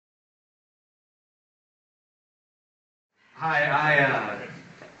Hi,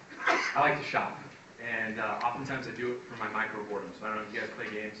 I like to shop, and oftentimes I do it for my micro boredom. So I don't know if you guys play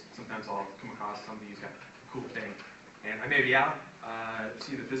games. Sometimes I'll come across somebody who's got a cool thing, and I may be out,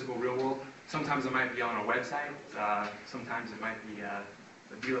 see the physical real world. Sometimes I might be on a website. Sometimes it might be a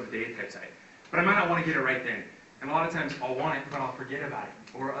deal of the day type site. But I might not want to get it right then. And a lot of times I'll want it, but I'll forget about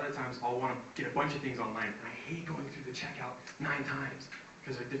it. Or other times I'll want to get a bunch of things online, and I hate going through the checkout 9 times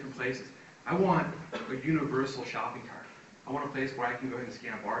because they're different places. I want a universal shopping cart. I want a place where I can go ahead and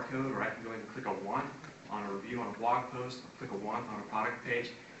scan a barcode, or I can go ahead and click a want on a review on a blog post, or click a want on a product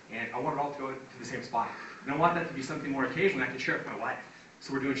page, and I want it all to go to the same spot. And I want that to be something more occasional I can share with my wife.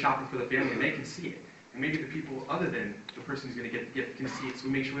 So we're doing shopping for the family, and they can see it. And maybe the people other than the person who's going to get the gift can see it, so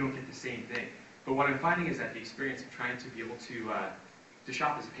we make sure we don't get the same thing. But what I'm finding is that the experience of trying to be able to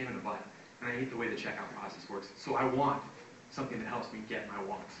shop is a pain in the butt. And I hate the way the checkout process works. So I want something that helps me get my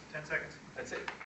wants. 10 seconds. That's it.